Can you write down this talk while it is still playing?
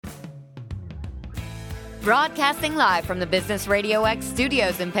Broadcasting live from the Business Radio X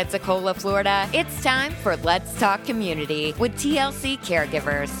studios in Pensacola, Florida, it's time for Let's Talk Community with TLC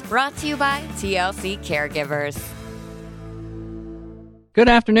Caregivers. Brought to you by TLC Caregivers. Good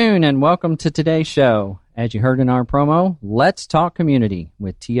afternoon and welcome to today's show. As you heard in our promo, Let's Talk Community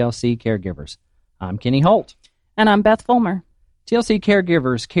with TLC Caregivers. I'm Kenny Holt. And I'm Beth Fulmer. TLC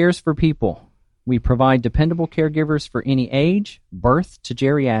Caregivers cares for people. We provide dependable caregivers for any age, birth to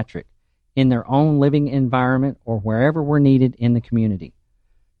geriatric, in their own living environment or wherever we're needed in the community.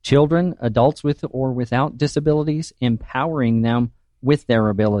 Children, adults with or without disabilities, empowering them with their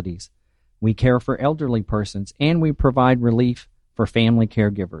abilities. We care for elderly persons, and we provide relief for family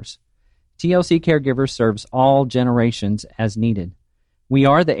caregivers. TLC Caregivers serves all generations as needed. We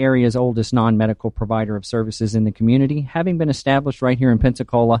are the area's oldest non-medical provider of services in the community, having been established right here in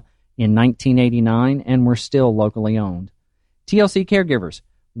Pensacola in 1989, and we're still locally owned. TLC Caregivers,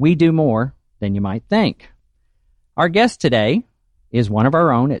 we do more than you might think. Our guest today is one of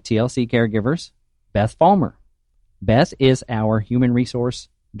our own at TLC Caregivers, Beth Fulmer. Beth is our Human Resource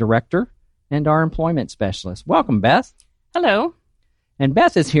Director and our Employment Specialist. Welcome, Beth. Hello. And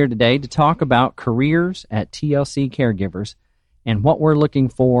Beth is here today to talk about careers at TLC Caregivers and what we're looking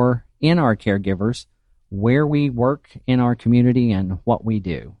for in our caregivers, where we work in our community, and what we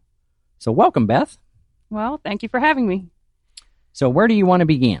do. So welcome, Beth. Well, thank you for having me. So where do you want to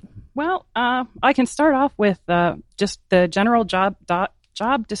begin? Well, I can start off with just the general job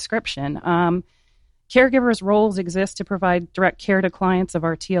description. Caregivers' roles exist to provide direct care to clients of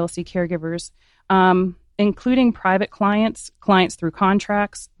our TLC Caregivers, including private clients through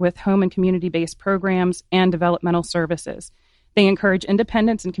contracts with home and community-based programs and developmental services. They encourage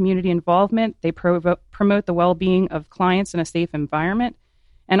independence and community involvement. They promote the well-being of clients in a safe environment.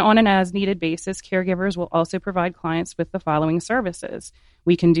 And on an as-needed basis, caregivers will also provide clients with the following services.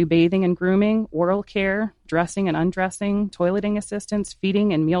 We can do bathing and grooming, oral care, dressing and undressing, toileting assistance,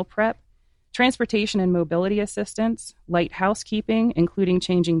 feeding and meal prep, transportation and mobility assistance, light housekeeping, including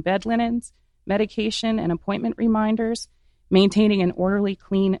changing bed linens, medication and appointment reminders, maintaining an orderly,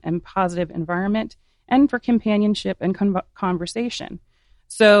 clean, and positive environment, and for companionship and conversation.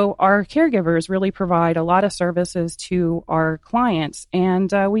 So our caregivers really provide a lot of services to our clients, and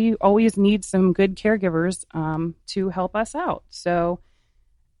we always need some good caregivers to help us out. So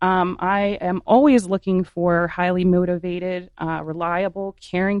I am always looking for highly motivated, reliable,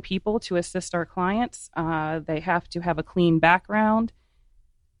 caring people to assist our clients. They have to have a clean background.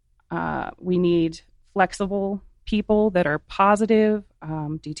 We need flexible people that are positive,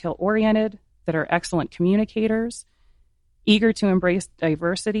 detail-oriented, that are excellent communicators, eager to embrace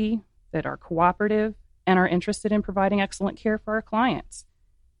diversity, that are cooperative, and are interested in providing excellent care for our clients.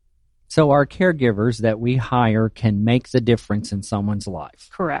 So our caregivers that we hire can make the difference in someone's life.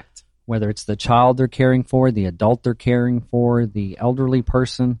 Correct. Whether it's the child they're caring for, the adult they're caring for, the elderly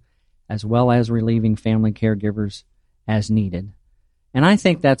person, as well as relieving family caregivers as needed. And I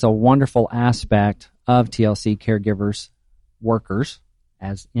think that's a wonderful aspect of TLC Caregivers workers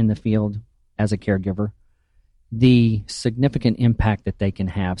as in the field as a caregiver, the significant impact that they can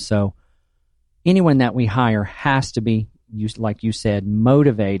have. So anyone that we hire has to be, like you said,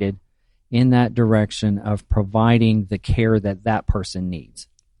 motivated in that direction of providing the care that that person needs.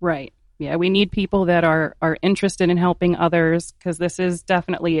 Right. Yeah, we need people that are interested in helping others, because this is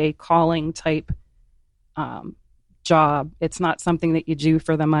definitely a calling type job. It's not something that you do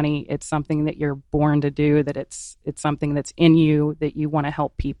for the money. It's something that you're born to do, that it's something that's in you, that you want to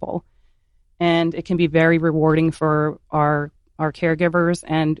help people. And it can be very rewarding for our caregivers,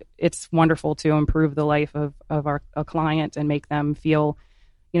 and it's wonderful to improve the life of a client and make them feel,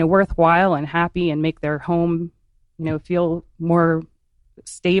 worthwhile and happy, and make their home, feel more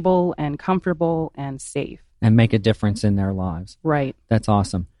stable and comfortable and safe. And make a difference in their lives. Right. That's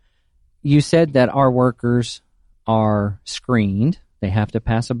awesome. You said that our workers are screened. They have to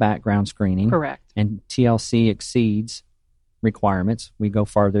pass a background screening. Correct. And TLC exceeds requirements. We go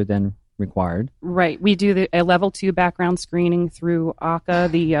farther than required. Right. We do a level 2 background screening through AHCA,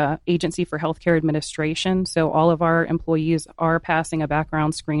 the Agency for Healthcare Administration. So all of our employees are passing a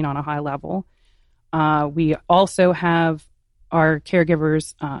background screen on a high level. We also have our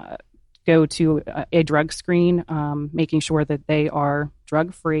caregivers go to a drug screen, making sure that they are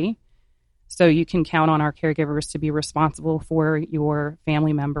drug-free. So you can count on our caregivers to be responsible for your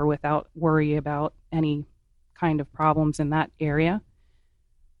family member without worry about any kind of problems in that area.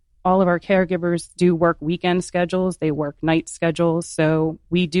 All of our caregivers do work weekend schedules. They work night schedules. So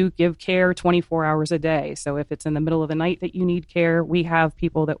we do give care 24 hours a day. So if it's in the middle of the night that you need care, we have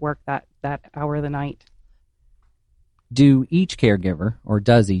people that work that hour of the night. Do each caregiver, or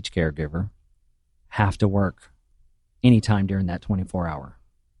does each caregiver, have to work anytime during that 24-hour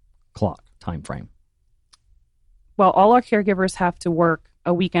clock time frame? Well, all our caregivers have to work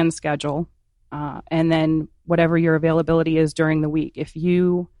a weekend schedule, and then whatever your availability is during the week. If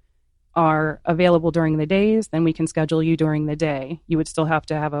you are available during the days, then we can schedule you during the day. You would still have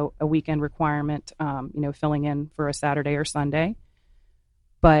to have a weekend requirement, filling in for a Saturday or Sunday.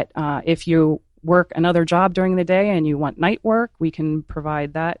 But if you work another job during the day and you want night work, we can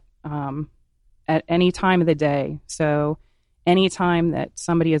provide that at any time of the day. So anytime that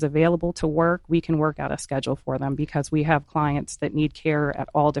somebody is available to work, we can work out a schedule for them because we have clients that need care at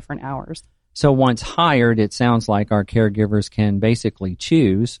all different hours. So once hired, it sounds like our caregivers can basically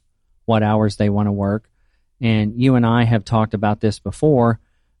choose what hours they want to work. And you and I have talked about this before.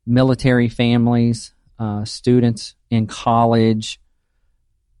 Military families, students in college,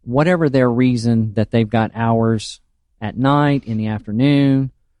 whatever their reason that they've got hours at night, in the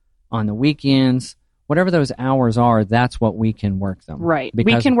afternoon, on the weekends, whatever those hours are, that's what we can work them. Right.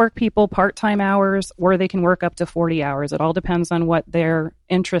 We can work people part-time hours, or they can work up to 40 hours. It all depends on what their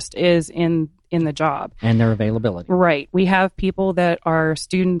interest is in the job. And their availability. Right. We have people that are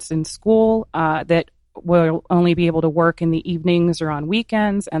students in school that will only be able to work in the evenings or on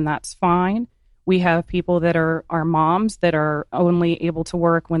weekends, and that's fine. We have people that are moms that are only able to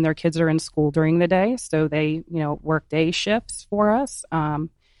work when their kids are in school during the day, so they work day shifts for us.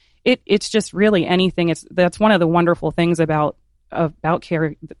 It's just really anything. That's one of the wonderful things about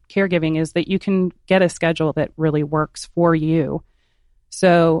caregiving is that you can get a schedule that really works for you.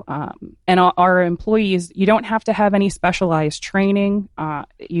 So, and our employees, you don't have to have any specialized training.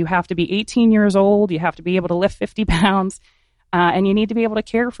 You have to be 18 years old. You have to be able to lift 50 pounds, and you need to be able to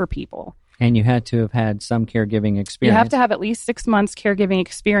care for people. And you had to have had some caregiving experience. You have to have at least 6 months caregiving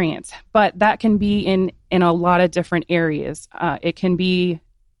experience, but that can be in a lot of different areas. It can be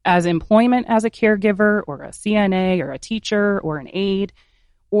as employment as a caregiver or a CNA or a teacher or an aide,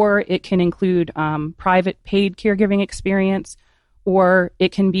 or it can include private paid caregiving experience, or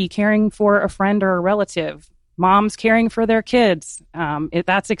it can be caring for a friend or a relative. Moms caring for their kids,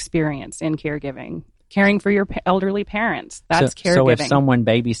 that's experience in caregiving. Caring for your elderly parents, that's caregiving. So if someone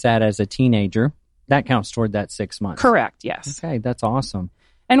babysat as a teenager, that counts toward that 6 months? Correct, yes. Okay, that's awesome.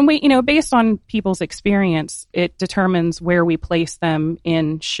 And we, based on people's experience, it determines where we place them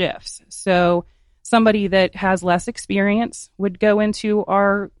in shifts. So somebody that has less experience would go into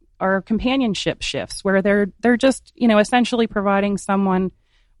our companionship shifts where they're just, essentially providing someone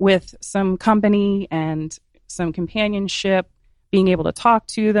with some company and some companionship, being able to talk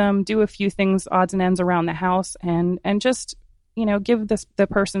to them, do a few things, odds and ends around the house, and just, give the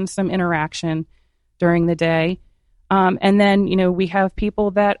person some interaction during the day. And then, we have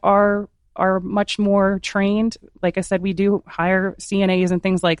people that are much more trained. Like I said, we do hire CNAs and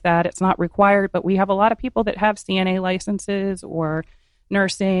things like that. It's not required, but we have a lot of people that have CNA licenses or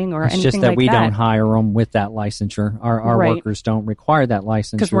nursing or anything like that. It's just that we don't hire them with that licensure. Our right. workers don't require that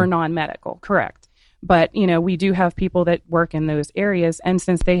licensure. Because we're non-medical, correct. But, we do have people that work in those areas. And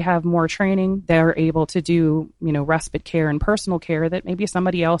since they have more training, they're able to do, respite care and personal care that maybe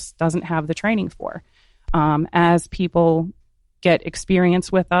somebody else doesn't have the training for. As people get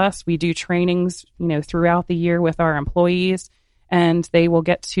experience with us, we do trainings, throughout the year with our employees, and they will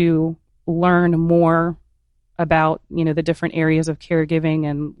get to learn more about, the different areas of caregiving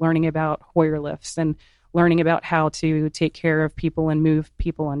and learning about Hoyer lifts and learning about how to take care of people and move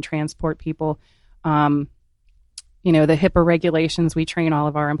people and transport people. The HIPAA regulations we train all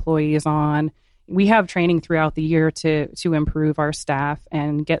of our employees on. We have training throughout the year to improve our staff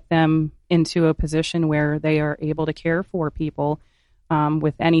and get them into a position where they are able to care for people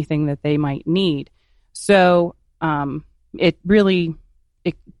with anything that they might need. So it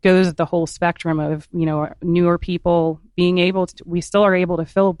goes the whole spectrum of, newer people being able to, we still are able to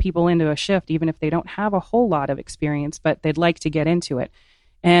fill people into a shift, even if they don't have a whole lot of experience, but they'd like to get into it.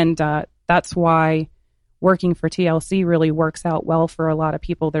 And that's why working for TLC really works out well for a lot of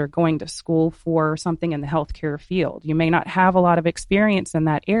people that are going to school for something in the healthcare field. You may not have a lot of experience in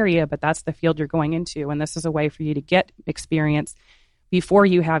that area, but that's the field you're going into. And this is a way for you to get experience before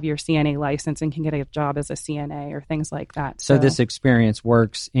you have your CNA license and can get a job as a CNA or things like that. So this experience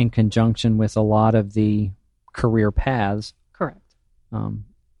works in conjunction with a lot of the career paths. Correct.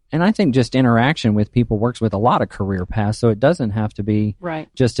 And I think just interaction with people works with a lot of career paths, so it doesn't have to be right.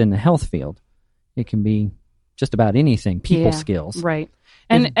 just in the health field. It can be just about anything, people skills. Right.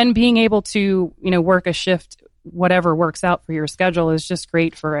 And being able to, work a shift, whatever works out for your schedule is just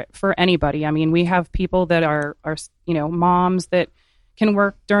great for anybody. I mean, we have people that are moms that can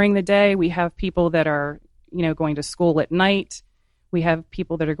work during the day. We have people that are, going to school at night. We have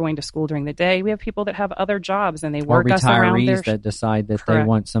people that are going to school during the day. We have people that have other jobs and they Or work us around their retirees that decide that they Correct.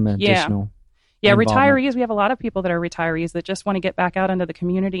 want some additional. Yeah, involvement. retirees. We have a lot of people that are retirees that just want to get back out into the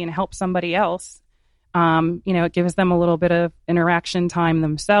community and help somebody else. It gives them a little bit of interaction time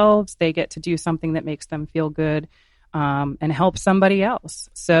themselves. They get to do something that makes them feel good and help somebody else.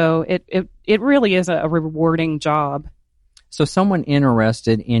 So it really is a rewarding job. So someone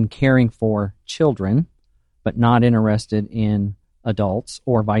interested in caring for children, but not interested in adults,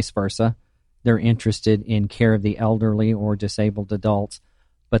 or vice versa, they're interested in care of the elderly or disabled adults,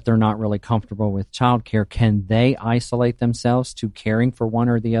 but they're not really comfortable with childcare. Can they isolate themselves to caring for one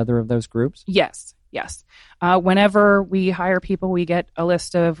or the other of those groups? Yes. Whenever we hire people, we get a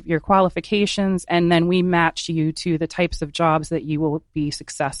list of your qualifications, and then we match you to the types of jobs that you will be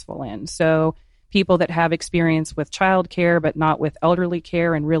successful in. So people that have experience with childcare, but not with elderly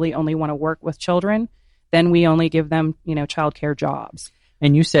care, and really only want to work with children, then we only give them, childcare jobs.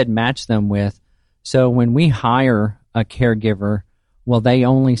 And you said match them with. So when we hire a caregiver, will they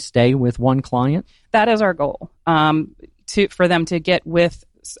only stay with one client? That is our goal, for them to get with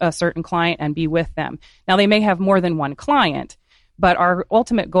a certain client and be with them. Now, they may have more than one client, but our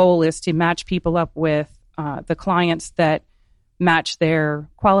ultimate goal is to match people up with the clients that match their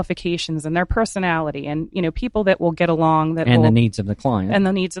qualifications and their personality, and people that will get along, the needs of the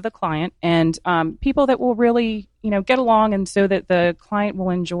client, and people that will really get along, and so that the client will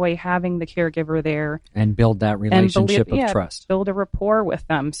enjoy having the caregiver there and build that relationship of trust, build a rapport with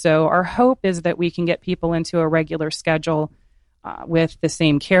them. So our hope is that we can get people into a regular schedule with the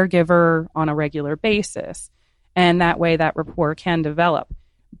same caregiver on a regular basis, and that way that rapport can develop.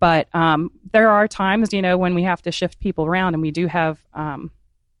 But there are times, when we have to shift people around, and we do have on-call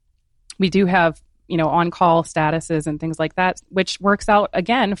statuses and things like that, which works out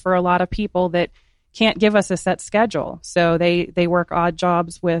again for a lot of people that can't give us a set schedule. So they work odd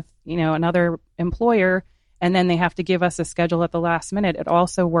jobs with another employer, and then they have to give us a schedule at the last minute. It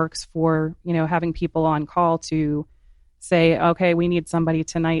also works for having people on call to say, okay, we need somebody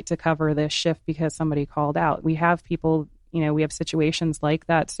tonight to cover this shift because somebody called out. We have people, we have situations like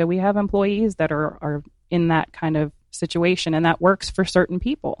that. So we have employees that are in that kind of situation, and that works for certain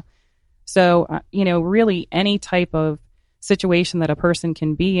people. So, really any type of situation that a person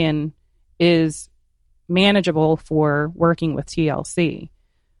can be in is manageable for working with TLC.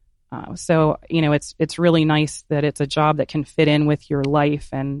 So, it's really nice that it's a job that can fit in with your life,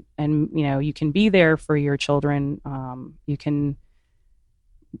 and you can be there for your children. You can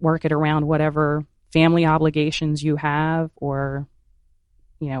work it around whatever family obligations you have, or,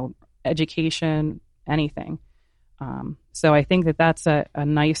 education, anything. So I think that that's a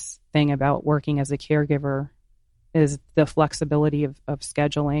nice thing about working as a caregiver, is the flexibility of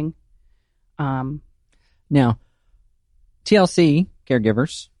scheduling. Now, TLC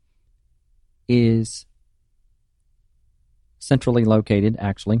Caregivers is centrally located,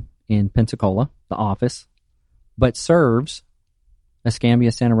 actually, in Pensacola, the office, but serves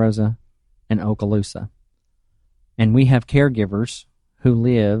Escambia, Santa Rosa, and Okaloosa. And we have caregivers who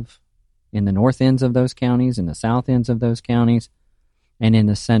live in the north ends of those counties, in the south ends of those counties, and in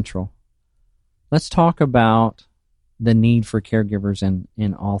the central. Let's talk about the need for caregivers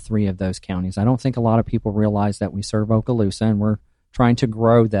in all three of those counties. I don't think a lot of people realize that we serve Okaloosa, and we're trying to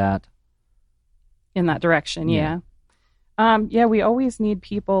grow that in that direction. Yeah. We always need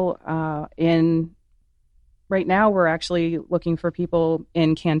people right now we're actually looking for people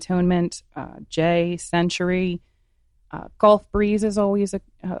in Cantonment, Jay, Century. Gulf Breeze is always a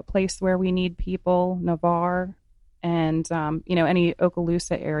place where we need people, Navarre, and any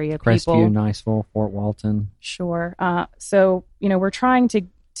Okaloosa area Crestview, people. Niceville, Fort Walton. Sure. So we're trying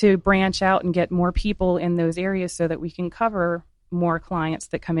to branch out and get more people in those areas so that we can cover more clients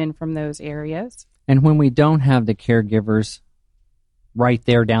that come in from those areas. And when we don't have the caregivers right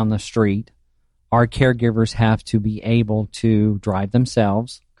there down the street, our caregivers have to be able to drive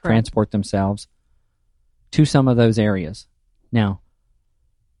themselves, Correct. Transport themselves to some of those areas. Now,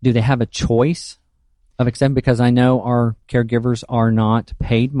 do they have a choice of extent? Because I know our caregivers are not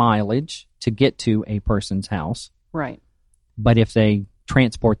paid mileage to get to a person's house. Right. But if they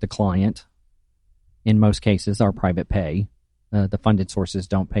transport the client, in most cases, our private pay, the funded sources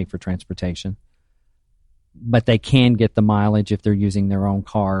don't pay for transportation. But they can get the mileage if they're using their own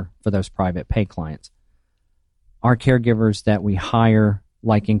car for those private pay clients. Our caregivers that we hire,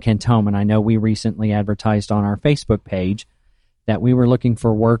 like in Cantonment, I know we recently advertised on our Facebook page that we were looking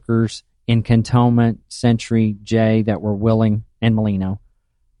for workers in Cantonment, Century, Jay, that were willing, and Molino,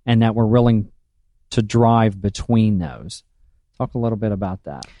 and that were willing to drive between those. Talk a little bit about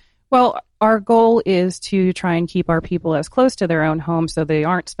that. Well, Our goal is to try and keep our people as close to their own home so they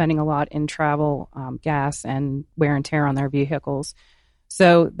aren't spending a lot in travel, gas, and wear and tear on their vehicles.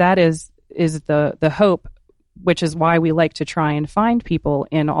 So that is the hope, which is why we like to try and find people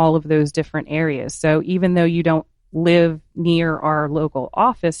in all of those different areas. So even though you don't live near our local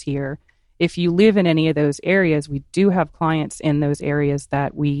office here, if you live in any of those areas, we do have clients in those areas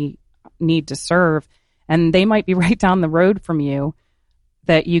that we need to serve, and they might be right down the road from you,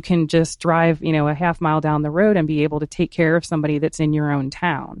 that you can just drive, a half mile down the road and be able to take care of somebody that's in your own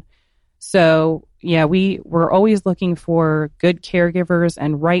town. So yeah, we're always looking for good caregivers,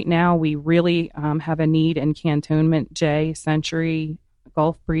 and right now we really have a need in Cantonment, Jay, Century,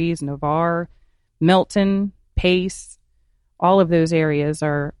 Gulf Breeze, Navarre, Milton, Pace. All of those areas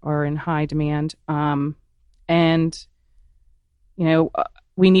are in high demand.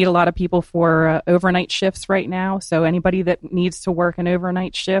 We need a lot of people for overnight shifts right now. So anybody that needs to work an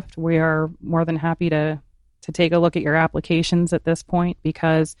overnight shift, we are more than happy to take a look at your applications at this point,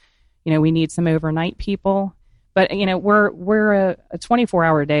 because, we need some overnight people. But, we're a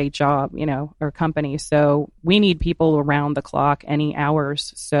 24-hour day job, or company. So we need people around the clock, any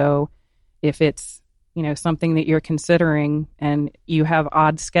hours. So if it's, something that you're considering and you have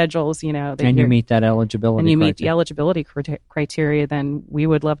odd schedules, and you meet that eligibility and you criteria. meet the eligibility criteria, then we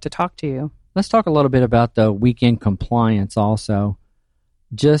would love to talk to you. Let's talk a little bit about the weekend compliance also.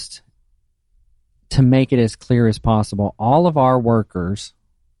 Just to make it as clear as possible, all of our workers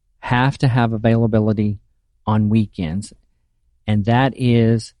have to have availability on weekends, and that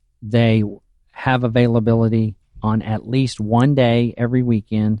is they have availability on at least one day every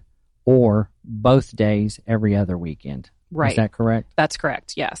weekend or both days every other weekend. Right. Is that correct? That's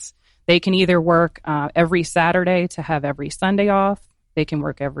correct, yes. They can either work every Saturday to have every Sunday off. They can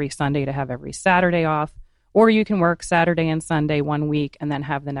work every Sunday to have every Saturday off. Or you can work Saturday and Sunday one week and then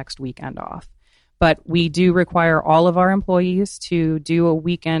have the next weekend off. But we do require all of our employees to do a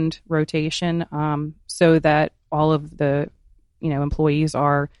weekend rotation so that all of the employees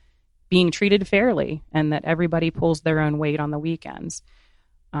are being treated fairly and that everybody pulls their own weight on the weekends.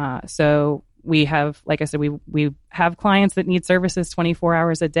 So we have, like I said, we have clients that need services 24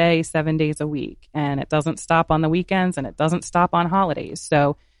 hours a day, 7 days a week, and it doesn't stop on the weekends and it doesn't stop on holidays.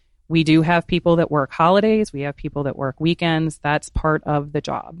 So we do have people that work holidays. We have people that work weekends. That's part of the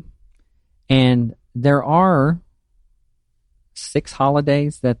job. And there are 6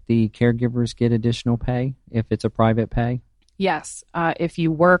 holidays that the caregivers get additional pay if it's a private pay? Yes. If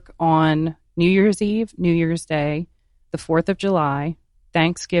you work on New Year's Eve, New Year's Day, the 4th of July,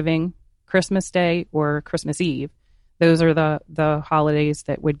 Thanksgiving, Christmas Day, or Christmas Eve, those are the holidays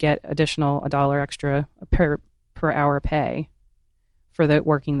that would get additional $1 extra per hour pay for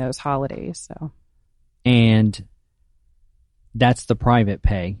working those holidays. So, and that's the private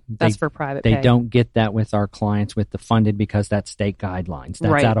pay. That's for private pay. They don't get that with our clients with the funded because that's state guidelines.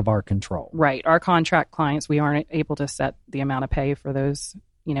 That's right. Out of our control. Right. Our contract clients, we aren't able to set the amount of pay for those,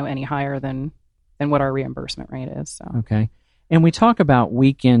 any higher than what our reimbursement rate is. So. Okay. And we talk about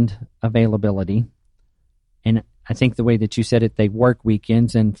weekend availability. And I think the way that you said it, they work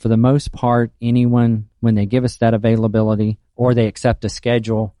weekends. And for the most part, anyone, when they give us that availability or they accept a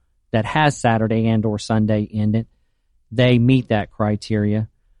schedule that has Saturday and or Sunday in it, they meet that criteria.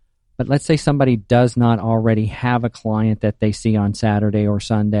 But let's say somebody does not already have a client that they see on Saturday or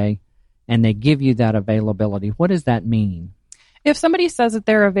Sunday, and they give you that availability. What does that mean? If somebody says that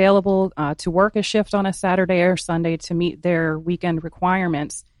they're available to work a shift on a Saturday or Sunday to meet their weekend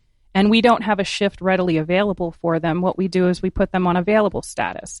requirements, and we don't have a shift readily available for them, what we do is we put them on available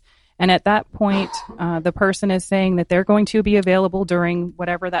status. And at that point, the person is saying that they're going to be available during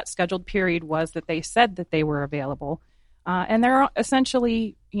whatever that scheduled period was that they said that they were available. And they're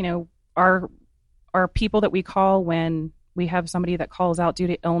essentially, our people that we call when we have somebody that calls out due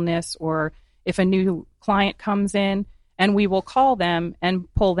to illness, or if a new client comes in, and we will call them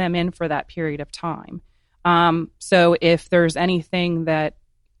and pull them in for that period of time. So if there's anything that,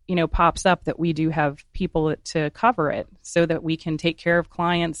 pops up, that we do have people to cover it so that we can take care of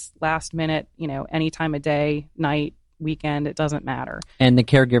clients last minute, any time of day, night, weekend, it doesn't matter. And the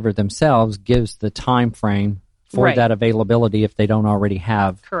caregiver themselves gives the time frame for right. that availability if they don't already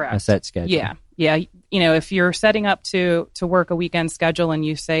have Correct. A set schedule. Yeah. Yeah. If you're setting up to work a weekend schedule and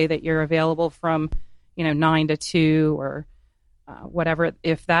you say that you're available from, 9 to 2 or whatever,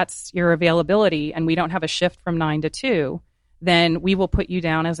 if that's your availability and we don't have a shift from 9 to 2, then we will put you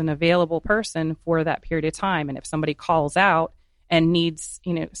down as an available person for that period of time. And if somebody calls out and needs,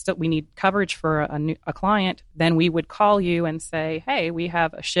 still we need coverage for a client, then we would call you and say, hey, we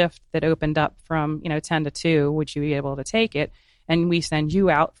have a shift that opened up from, 10 to 2. Would you be able to take it? and we send you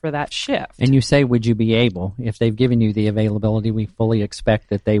out for that shift. And you say, would you be able? If they've given you the availability, we fully expect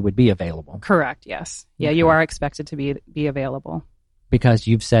that they would be available. Correct, yes. Yeah, Okay. you are expected to be available. Because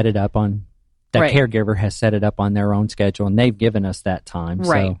you've set it up on, that Right. caregiver has set it up on their own schedule, and they've given us that time.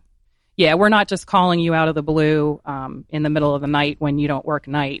 Right. So, Yeah, we're not just calling you out of the blue in the middle of the night when you don't work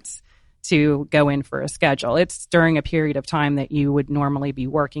nights to go in for a schedule. It's during a period of time that you would normally be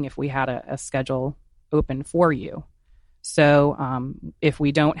working if we had a schedule open for you. So if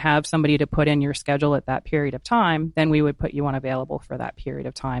we don't have somebody to put in your schedule at that period of time, then we would put you on available for that period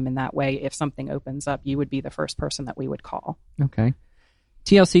of time. And that way, if something opens up, you would be the first person that we would call. okay.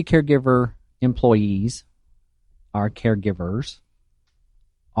 TLC caregiver employees, our caregivers,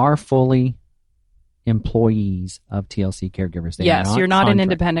 are fully employees of TLC caregivers. They Yes, you're not an contract-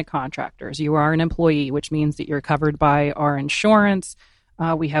 independent contractor. You are an employee, which means that you're covered by our insurance.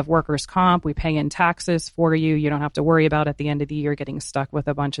 We have workers' comp. We pay in taxes for you. You don't have to worry about at the end of the year getting stuck with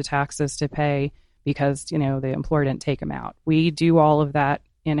a bunch of taxes to pay because, the employer didn't take them out. We do all of that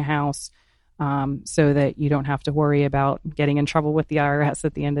in-house so that you don't have to worry about getting in trouble with the IRS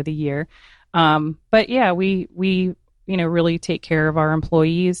at the end of the year. But yeah, we really take care of our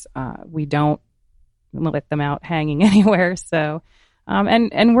employees. We don't let them out hanging anywhere. So,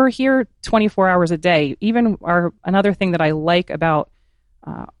 and we're here 24 hours a day. Even another thing that I like about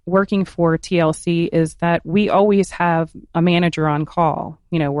working for TLC is that we always have a manager on call.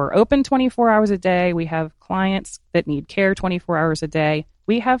 We're open 24 hours a day. We have clients that need care 24 hours a day.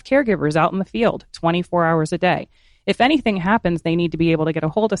 We have caregivers out in the field 24 hours a day. If anything happens, they need to be able to get a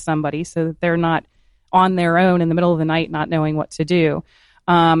hold of somebody so that they're not on their own in the middle of the night not knowing what to do.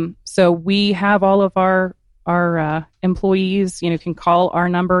 So we have all of our employees, can call our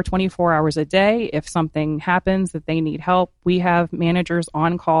number 24 hours a day. If something happens that they need help, we have managers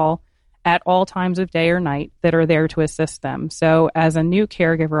on call at all times of day or night that are there to assist them. So as a new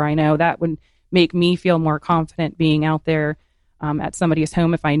caregiver, I know that would make me feel more confident being out there at somebody's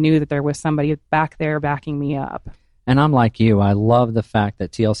home if I knew that there was somebody back there backing me up. And I'm like you. I love the fact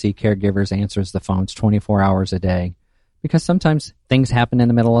that TLC Caregivers answers the phones 24 hours a day, because sometimes things happen in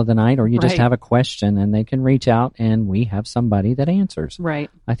the middle of the night, or you just Right. have a question and they can reach out and we have somebody that answers.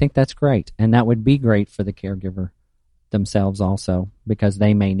 Right. I think that's great. And that would be great for the caregiver themselves also, because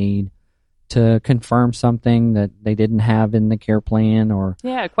they may need to confirm something that they didn't have in the care plan, or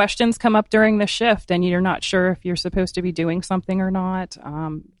Yeah, questions come up during the shift and you're not sure if you're supposed to be doing something or not.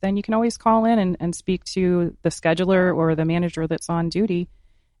 Then you can always call in and speak to the scheduler or the manager that's on duty,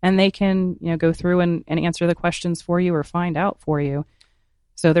 and they can go through and answer the questions for you or find out for you.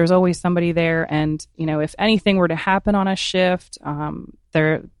 So there's always somebody there. And, if anything were to happen on a shift,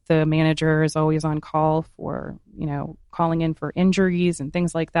 the manager is always on call for, calling in for injuries and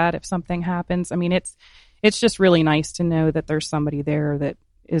things like that if something happens. I mean, it's just really nice to know that there's somebody there that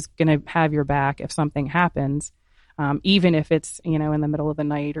is going to have your back if something happens, even if it's, in the middle of the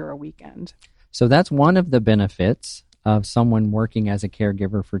night or a weekend. so that's one of the benefits of someone working as a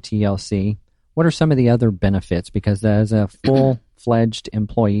caregiver for TLC. What are some of the other benefits? Because as a full-fledged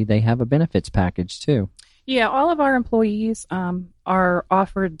employee, they have a benefits package too. Yeah, all of our employees are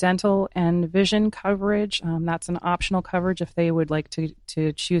offered dental and vision coverage. That's an optional coverage if they would like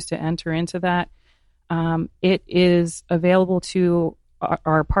to choose to enter into that. It is available to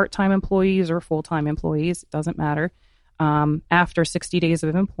our part-time employees or full-time employees, it doesn't matter, after 60 days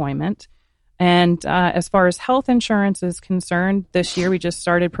of employment. And as far as health insurance is concerned, this year we just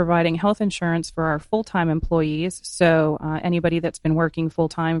started providing health insurance for our full-time employees. So anybody that's been working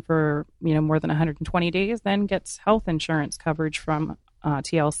full-time for more than 120 days then gets health insurance coverage from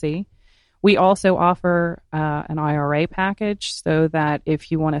TLC. We also offer an IRA package so that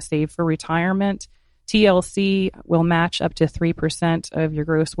if you want to save for retirement, TLC will match up to 3% of your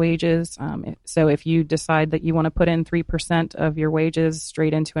gross wages. So if you decide that you want to put in 3% of your wages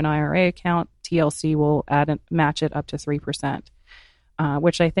straight into an IRA account, TLC will match it up to 3%,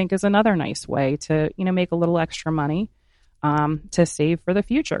 which I think is another nice way to make a little extra money to save for the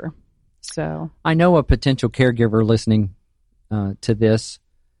future. So I know a potential caregiver listening to this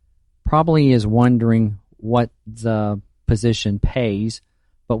probably is wondering what the position pays,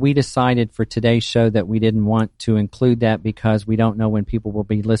 but we decided for today's show that we didn't want to include that because we don't know when people will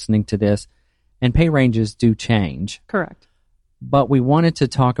be listening to this, and pay ranges do change. correct. But we wanted to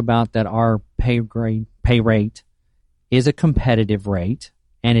talk about that our pay rate is a competitive rate,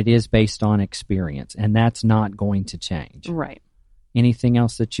 and it is based on experience, and that's not going to change. Right. Anything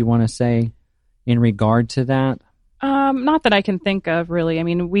else that you want to say in regard to that? Not that I can think of, really. I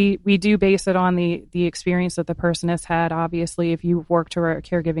mean, we do base it on the experience that the person has had. Obviously, if you've worked for a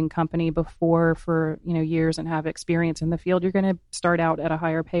caregiving company before for years and have experience in the field, you're going to start out at a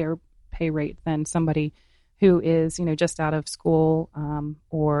higher pay rate than somebody who is just out of school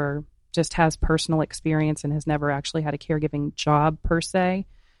or just has personal experience and has never actually had a caregiving job per se.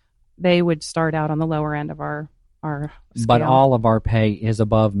 They would start out on the lower end of our scale. But all of our pay is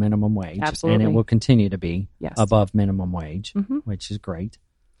above minimum wage. Absolutely. And it will continue to be Yes. above minimum wage, which is great.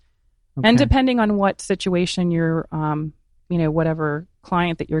 Okay. And depending on what situation you're, whatever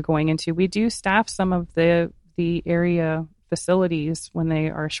client that you're going into, we do staff some of the area facilities when they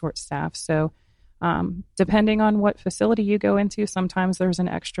are short staffed. So depending on what facility you go into, sometimes there's an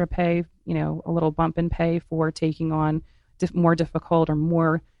extra pay, a little bump in pay for taking on more difficult or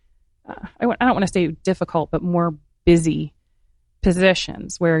more, I don't want to say difficult, but more busy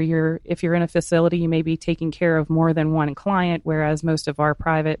positions where if you're in a facility, you may be taking care of more than one client, whereas most of our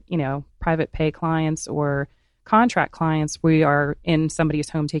private pay clients or contract clients, we are in somebody's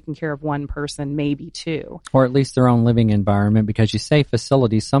home taking care of one person, maybe two. Or at least their own living environment, because you say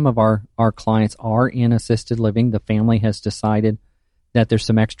facilities, some of our clients are in assisted living. The family has decided that there's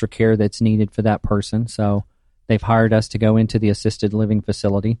some extra care that's needed for that person, so they've hired us to go into the assisted living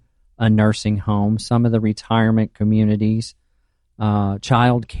facility, a nursing home, some of the retirement communities,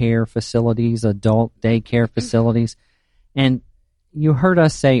 child care facilities, adult daycare facilities. And you heard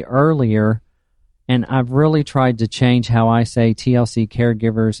us say earlier, and I've really tried to change how I say TLC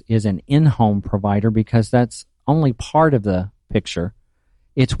Caregivers is an in-home provider, because that's only part of the picture.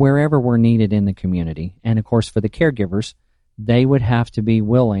 It's wherever we're needed in the community. And of course, for the caregivers, they would have to be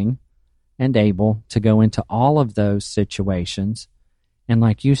willing and able to go into all of those situations. And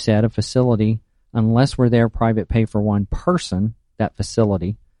like you said, a facility, unless we're there private pay for one person, that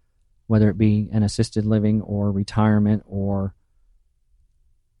facility, whether it be an assisted living or retirement or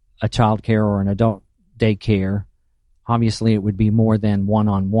a child care or an adult daycare, obviously it would be more than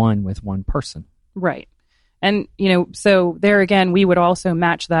one-on-one with one person. Right. And, so there again, we would also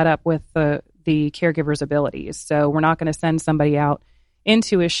match that up with the caregiver's abilities. So we're not going to send somebody out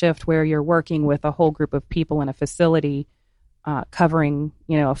into a shift where you're working with a whole group of people in a facility covering,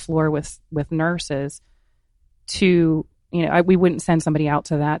 a floor with nurses to, we wouldn't send somebody out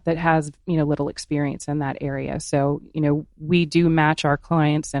to that has, little experience in that area. So, we do match our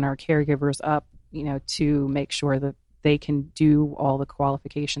clients and our caregivers up, to make sure that they can do all the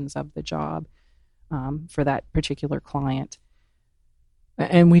qualifications of the job for that particular client.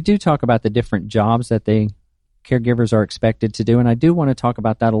 And we do talk about the different jobs that the caregivers are expected to do. And I do want to talk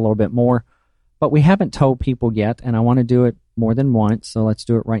about that a little bit more, but we haven't told people yet, and I want to do it more than once, so let's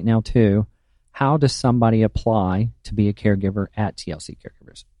do it right now too. How does somebody apply to be a caregiver at TLC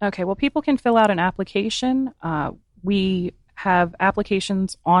Caregivers? Okay, well, people can fill out an application. We have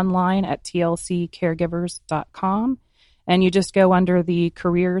applications online at tlccaregivers.com, and you just go under the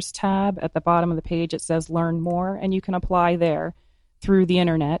Careers tab at the bottom of the page. It says Learn More, and you can apply there through the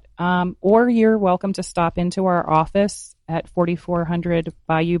internet. Or you're welcome to stop into our office at 4400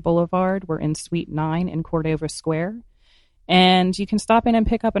 Bayou Boulevard. We're in Suite 9 in Cordova Square. And you can stop in and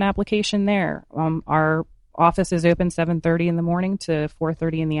pick up an application there. Our office is open 7:30 in the morning to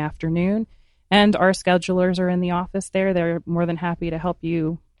 4:30 in the afternoon. And our schedulers are in the office there. They're more than happy to help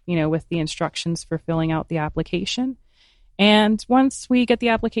you, with the instructions for filling out the application. And once we get the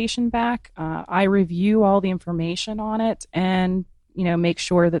application back, I review all the information on it and, make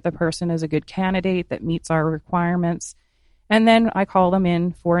sure that the person is a good candidate that meets our requirements. And then I call them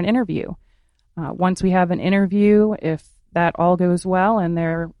in for an interview. Once we have an interview, if that all goes well and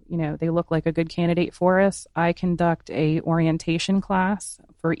they look like a good candidate for us, I conduct a orientation class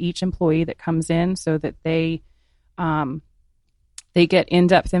for each employee that comes in so that they get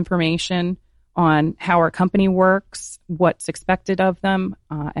in-depth information on how our company works, what's expected of them,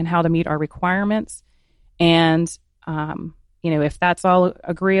 and how to meet our requirements. And, if that's all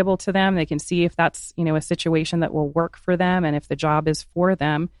agreeable to them, they can see if that's, a situation that will work for them and if the job is for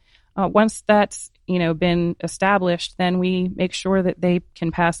them. Once that's, been established, then we make sure that they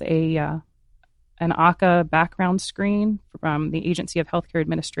can pass an ACA background screen from the Agency of Healthcare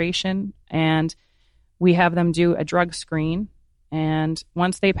Administration, and we have them do a drug screen. And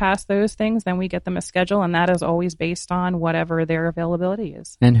once they pass those things, then we get them a schedule, and that is always based on whatever their availability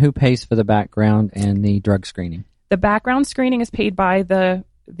is. And who pays for the background and the drug screening? The background screening is paid by the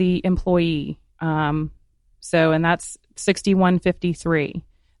employee. And that's $61.53.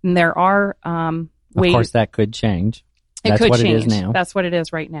 And there are Of course, that could change. That's what change. it is now. That's what it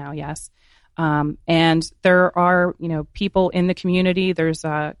is right now, yes. And there are, people in the community. There's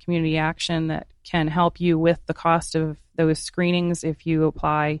community action that can help you with the cost of those screenings if you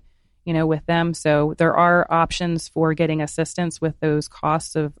apply, with them. So there are options for getting assistance with those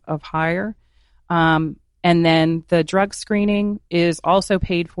costs of hire. And then the drug screening is also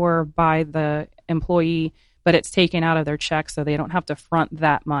paid for by the employee, but it's taken out of their check, so they don't have to front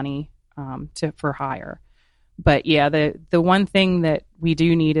that money for hire. But yeah, the one thing that we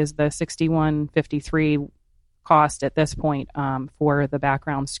do need is the $61.53 cost at this point for the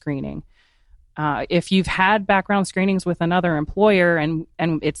background screening. If you've had background screenings with another employer and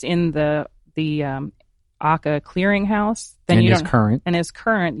it's in the ACA clearinghouse, then and you is current. And is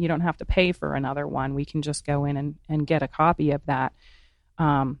current, you don't have to pay for another one. We can just go in and get a copy of that.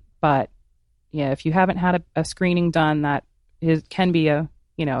 But yeah, if you haven't had a screening done, that can be a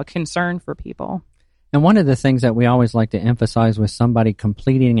concern for people. And one of the things that we always like to emphasize with somebody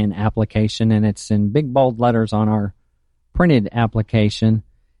completing an application, and it's in big bold letters on our printed application,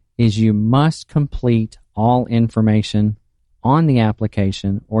 is you must complete all information on the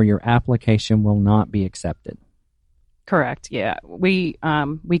application or your application will not be accepted. Correct. Yeah. We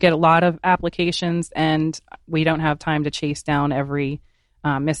get a lot of applications and we don't have time to chase down every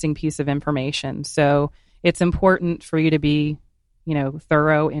missing piece of information. So it's important for you to be,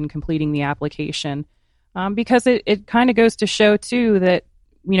 thorough in completing the application. Because it kind of goes to show, too, that,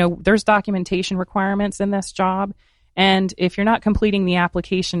 there's documentation requirements in this job. And if you're not completing the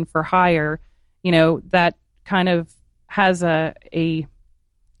application for hire, that kind of has a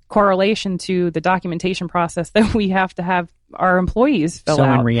correlation to the documentation process that we have to have our employees fill out.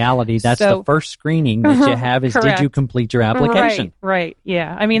 So in reality, that's the first screening that you have is, correct. Did you complete your application? Right.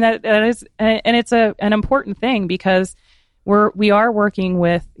 Yeah. I mean, that is, and it's an important thing because we are working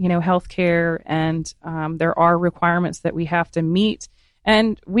with, healthcare, and there are requirements that we have to meet,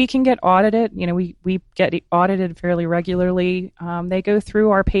 and we can get audited. We get audited fairly regularly. They go through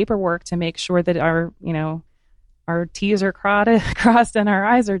our paperwork to make sure that our T's are crossed and our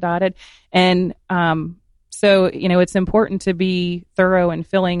I's are dotted. And so, it's important to be thorough in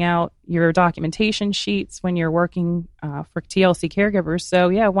filling out your documentation sheets when you're working for TLC caregivers. So,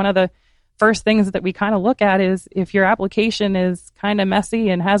 yeah, one of the first things that we kind of look at is if your application is kind of messy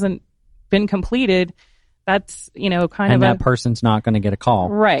and hasn't been completed, that's, and that person's not going to get a call.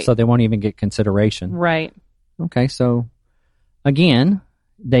 Right. So they won't even get consideration. Right. Okay. So again,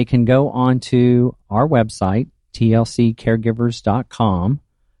 they can go onto our website, tlccaregivers.com,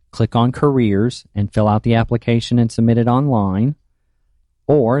 click on careers and fill out the application and submit it online.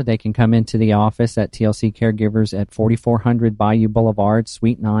 Or they can come into the office at TLC Caregivers at 4400 Bayou Boulevard,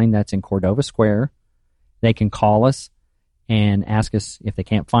 Suite 9. That's in Cordova Square. They can call us and ask us if they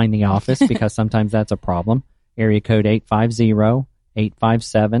can't find the office, because sometimes that's a problem. Area code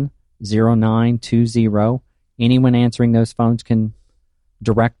 850-857-0920. Anyone answering those phones can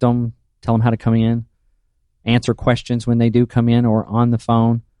direct them, tell them how to come in, answer questions when they do come in or on the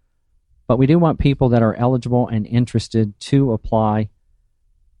phone. But we do want people that are eligible and interested to apply,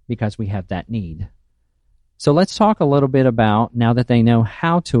 because we have that need. So let's talk a little bit about, now that they know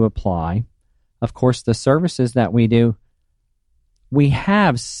how to apply, of course, the services that we do. We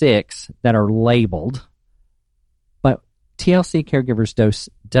have 6 that are labeled, but TLC Caregivers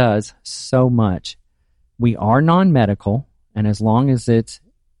does so much. We are non-medical, and as long as it's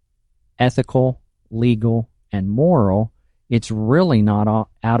ethical, legal, and moral, it's really not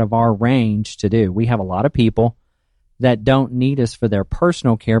out of our range to do. We have a lot of people that don't need us for their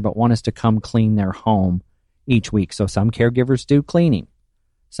personal care, but want us to come clean their home each week. So some caregivers do cleaning.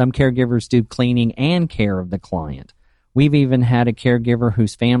 Some caregivers do cleaning and care of the client. We've even had a caregiver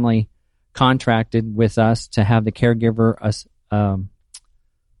whose family contracted with us to have the caregiver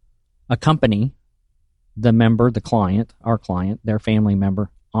accompany the member, the client, our client, their family member,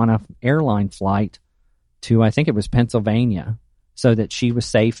 on an airline flight to, I think it was Pennsylvania, so that she was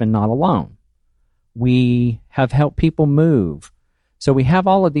safe and not alone. We have helped people move. So we have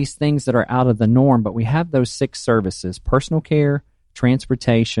all of these things that are out of the norm, but we have those 6 services: personal care,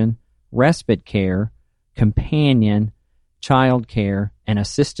 transportation, respite care, companion, child care, and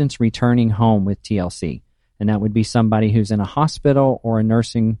assistance returning home with TLC. And that would be somebody who's in a hospital or a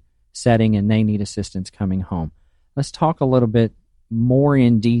nursing setting and they need assistance coming home. Let's talk a little bit more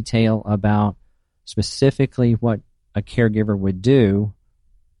in detail about specifically what a caregiver would do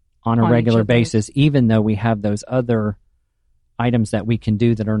on a regular basis, even though we have those other items that we can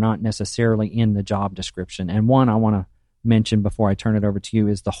do that are not necessarily in the job description. And one I want to mention before I turn it over to you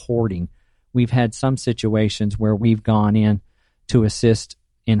is the hoarding. We've had some situations where we've gone in to assist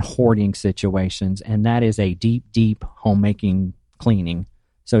in hoarding situations, and that is a deep, deep homemaking cleaning.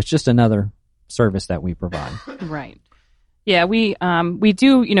 So it's just another service that we provide. Right. Yeah, we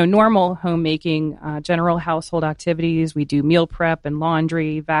do, normal homemaking, general household activities. We do meal prep and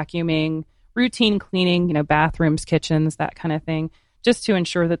laundry, vacuuming, routine cleaning, bathrooms, kitchens, that kind of thing, just to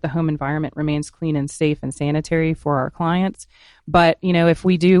ensure that the home environment remains clean and safe and sanitary for our clients. But, if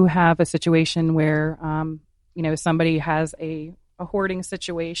we do have a situation where, somebody has a hoarding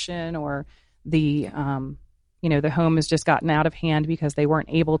situation, or the home has just gotten out of hand because they weren't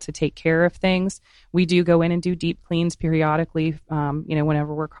able to take care of things, we do go in and do deep cleans periodically,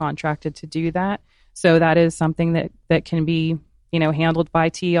 whenever we're contracted to do that. So that is something that can be, handled by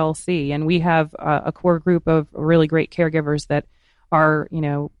TLC. And we have a core group of really great caregivers that are,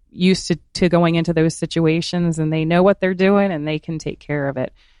 used to going into those situations, and they know what they're doing and they can take care of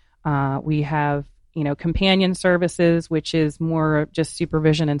it. We have, companion services, which is more just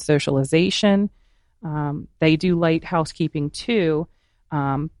supervision and socialization. They do light housekeeping too,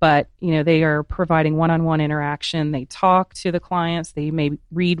 but they are providing one-on-one interaction. They talk to the clients. They may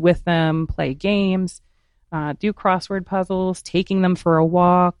read with them, play games, do crossword puzzles, taking them for a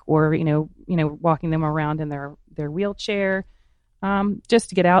walk, or walking them around in their wheelchair, just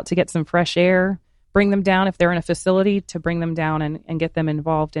to get out to get some fresh air. Bring them down if they're in a facility, to bring them down and get them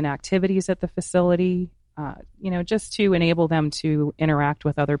involved in activities at the facility. Just to enable them to interact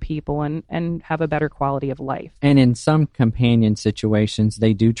with other people and have a better quality of life. And in some companion situations,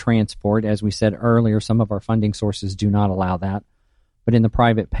 they do transport. As we said earlier, some of our funding sources do not allow that. But in the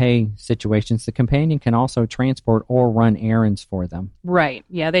private pay situations, the companion can also transport or run errands for them. Right.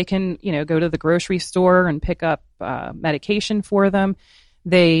 Yeah, they can, go to the grocery store and pick up medication for them.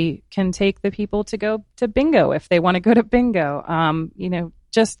 They can take the people to go to bingo if they want to go to bingo.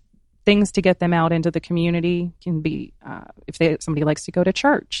 Just things to get them out into the community. Can be if somebody likes to go to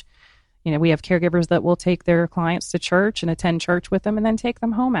church. We have caregivers that will take their clients to church and attend church with them, and then take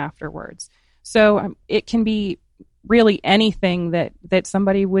them home afterwards. So it can be really anything that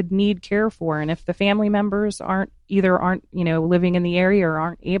somebody would need care for. And if the family members aren't living in the area or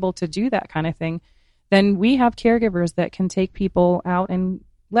aren't able to do that kind of thing, then we have caregivers that can take people out and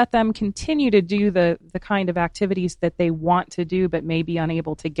let them continue to do the kind of activities that they want to do but may be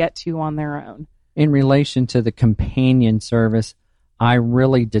unable to get to on their own. In relation to the companion service, I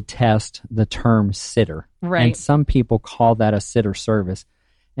really detest the term sitter. Right. And some people call that a sitter service.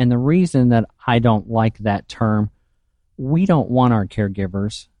 And the reason that I don't like that term, we don't want our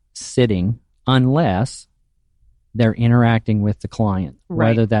caregivers sitting unless they're interacting with the client, right.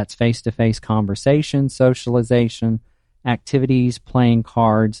 Whether that's face-to-face conversation, socialization, activities, playing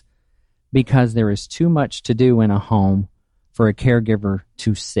cards, because there is too much to do in a home for a caregiver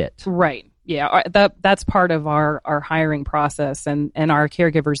to sit. Right. Yeah, that's part of our hiring process, and our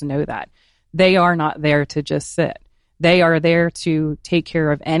caregivers know that. They are not there to just sit. They are there to take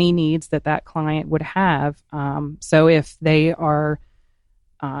care of any needs that client would have. So if they are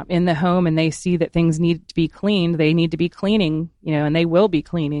in the home and they see that things need to be cleaned, they need to be cleaning, and they will be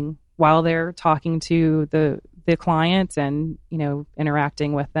cleaning while they're talking to the client and,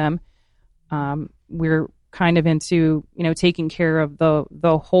 interacting with them. We're kind of into, taking care of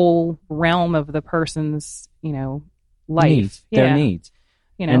the whole realm of the person's, life. Their needs.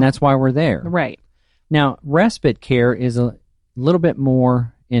 And that's why we're there. Right. Now, respite care is a little bit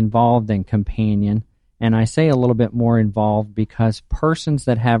more involved than companion. And I say a little bit more involved because persons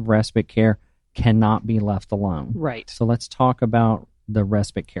that have respite care cannot be left alone. Right. So let's talk about the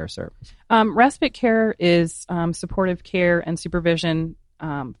respite care service. Respite care is supportive care and supervision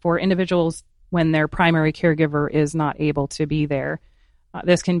for individuals when their primary caregiver is not able to be there.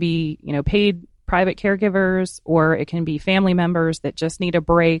 This can be, paid private caregivers, or it can be family members that just need a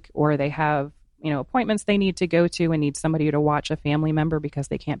break, or they have, appointments they need to go to and need somebody to watch a family member because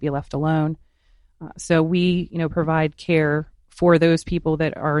they can't be left alone. So we, provide care for those people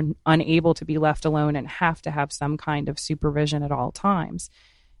that are unable to be left alone and have to have some kind of supervision at all times.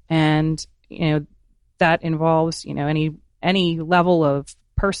 And, that involves, any level of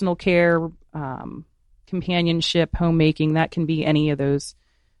personal care, companionship, homemaking. That can be any of those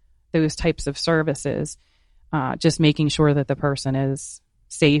types of services. Just making sure that the person is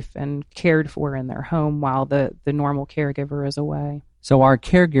safe and cared for in their home while the normal caregiver is away. So our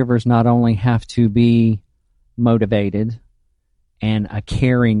caregivers not only have to be motivated and a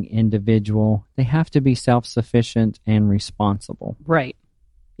caring individual, they have to be self-sufficient and responsible. Right.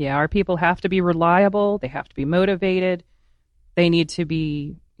 Yeah, our people have to be reliable. They have to be motivated. They need to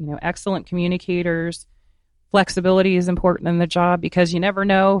be, excellent communicators. Flexibility is important in the job because you never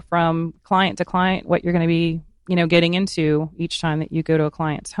know from client to client what you're going to be, getting into each time that you go to a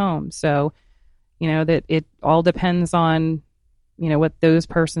client's home. So, that it all depends on,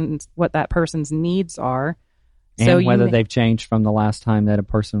 what that person's needs are. And whether they've changed from the last time that a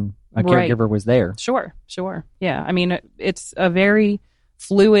caregiver was there. Sure. Yeah. I mean, it's a very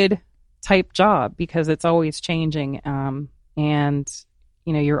fluid type job because it's always changing. And,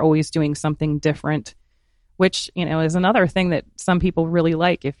 you're always doing something different, which, is another thing that some people really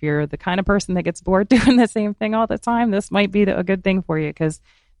like. If you're the kind of person that gets bored doing the same thing all the time, this might be a good thing for you because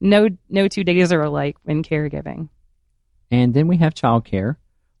no 2 days are alike in caregiving. And then we have childcare,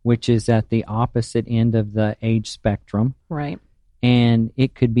 which is at the opposite end of the age spectrum. Right. And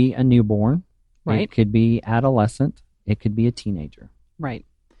it could be a newborn. Right. It could be adolescent. It could be a teenager. Right.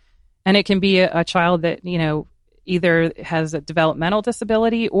 And it can be a child that, either has a developmental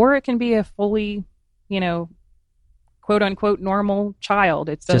disability or it can be a fully, quote unquote normal child.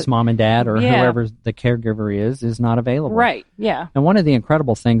 It's just mom and dad or whoever the caregiver is not available. Right. Yeah. And one of the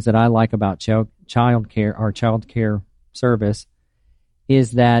incredible things that I like about child care service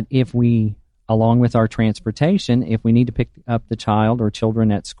is that if we, along with our transportation, if we need to pick up the child or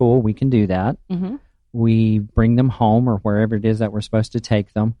children at school, we can do that. Mm-hmm. We bring them home or wherever it is that we're supposed to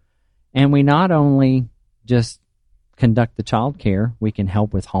take them. And we not only just conduct the child care, we can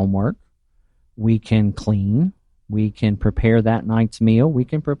help with homework, we can clean, we can prepare that night's meal, we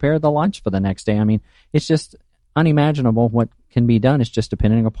can prepare the lunch for the next day. I mean, it's just unimaginable what can be done. It's just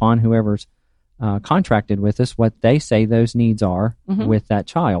depending upon whoever's contracted with us, what they say those needs are with that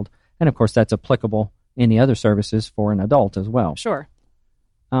child. And of course, that's applicable in the other services for an adult as well. Sure.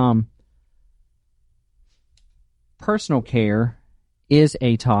 Personal care is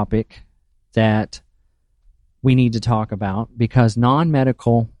a topic that we need to talk about because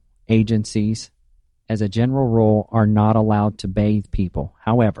non-medical agencies, as a general rule, are not allowed to bathe people.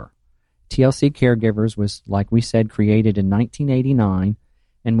 However, TLC Caregivers was, like we said, created in 1989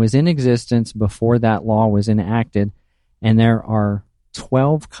 and was in existence before that law was enacted. And there are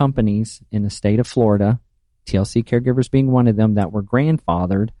 12 companies in the state of Florida, TLC Caregivers being one of them, that were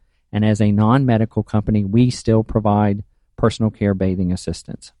grandfathered. And as a non-medical company, we still provide personal care bathing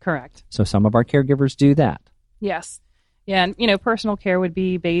assistance. Correct. So some of our caregivers do that. Yes. Yeah. And, personal care would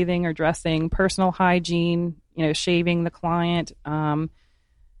be bathing or dressing, personal hygiene, shaving the client,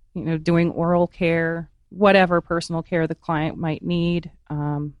 doing oral care, whatever personal care the client might need.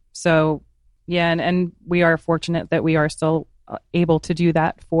 And we are fortunate that we are still able to do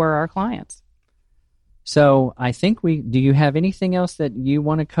that for our clients. So I think do you have anything else that you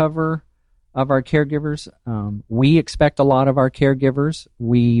want to cover of our caregivers? We expect a lot of our caregivers.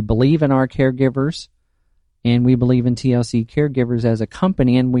 We believe in our caregivers, and we believe in TLC Caregivers as a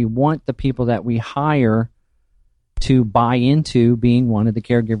company, and we want the people that we hire to buy into being one of the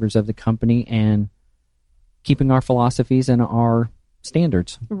caregivers of the company and keeping our philosophies and our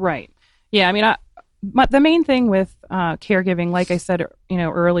standards. Right. Yeah. I mean, the main thing with caregiving, like I said,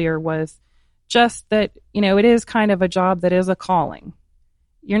 earlier, was just that, it is kind of a job that is a calling.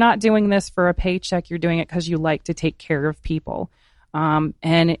 You're not doing this for a paycheck. You're doing it because you like to take care of people. And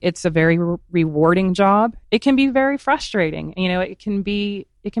it's a very rewarding job. It can be very frustrating. It can be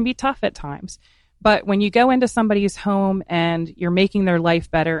tough at times. But when you go into somebody's home and you're making their life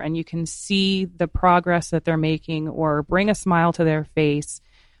better and you can see the progress that they're making or bring a smile to their face,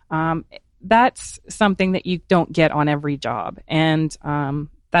 that's something that you don't get on every job. And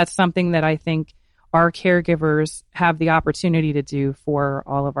that's something that I think our caregivers have the opportunity to do for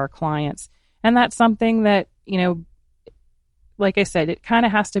all of our clients. And that's something that, like I said, it kind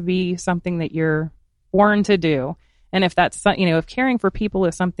of has to be something that you're born to do. And if that's, if caring for people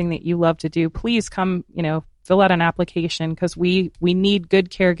is something that you love to do, please come, fill out an application because we need good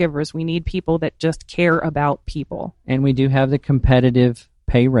caregivers. We need people that just care about people. And we do have the competitive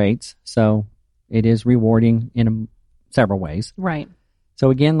pay rates. So it is rewarding in several ways. Right. So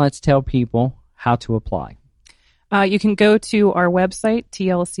again, let's tell people how to apply. You can go to our website,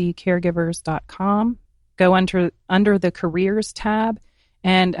 tlccaregivers.com, go under the careers tab,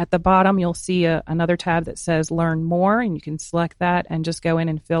 and at the bottom you'll see another tab that says learn more, and you can select that and just go in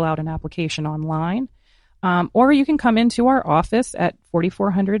and fill out an application online. Or you can come into our office at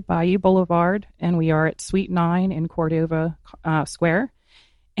 4400 Bayou Boulevard, and we are at Suite 9 in Cordova Square.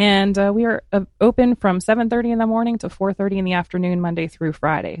 And we are open from 7:30 in the morning to 4:30 in the afternoon, Monday through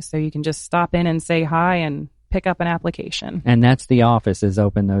Friday. So you can just stop in and say hi and pick up an application. And that's the office is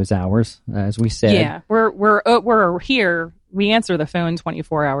open those hours, as we said. Yeah, we're here. We answer the phone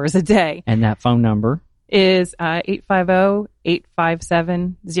 24 hours a day. And that phone number is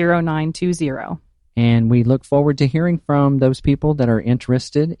 850-857-0920. And we look forward to hearing from those people that are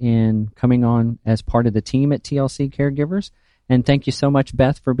interested in coming on as part of the team at TLC Caregivers. And thank you so much,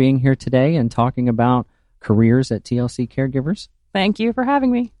 Beth, for being here today and talking about careers at TLC Caregivers. Thank you for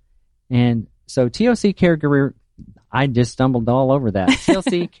having me. And so TLC Caregiver, I just stumbled all over that.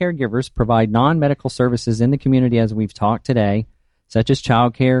 TLC Caregivers provide non-medical services in the community, as we've talked today, such as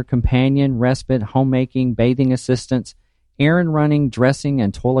childcare, companion, respite, homemaking, bathing assistance, errand running, dressing,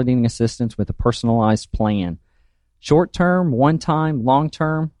 and toileting assistance with a personalized plan. Short-term, one-time,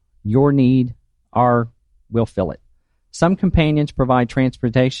 long-term, your need, we'll fill it. Some companions provide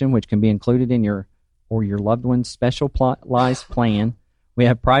transportation, which can be included in your or your loved one's specialized plan. We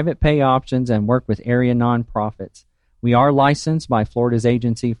have private pay options and work with area nonprofits. We are licensed by Florida's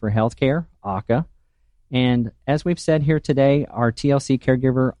Agency for Healthcare, ACA. And as we've said here today, our TLC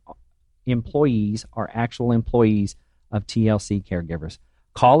Caregiver employees are actual employees of TLC Caregivers.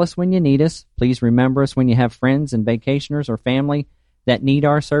 Call us when you need us. Please remember us when you have friends and vacationers or family that need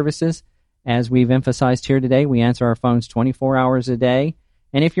our services. As we've emphasized here today, we answer our phones 24 hours a day.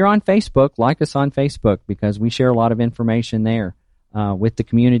 And if you're on Facebook, like us on Facebook, because we share a lot of information there with the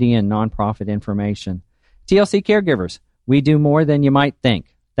community and nonprofit information. TLC Caregivers, we do more than you might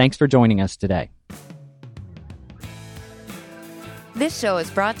think. Thanks for joining us today. This show is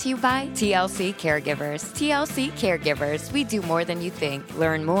brought to you by TLC Caregivers. TLC Caregivers, we do more than you think.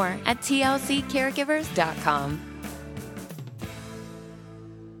 Learn more at tlccaregivers.com.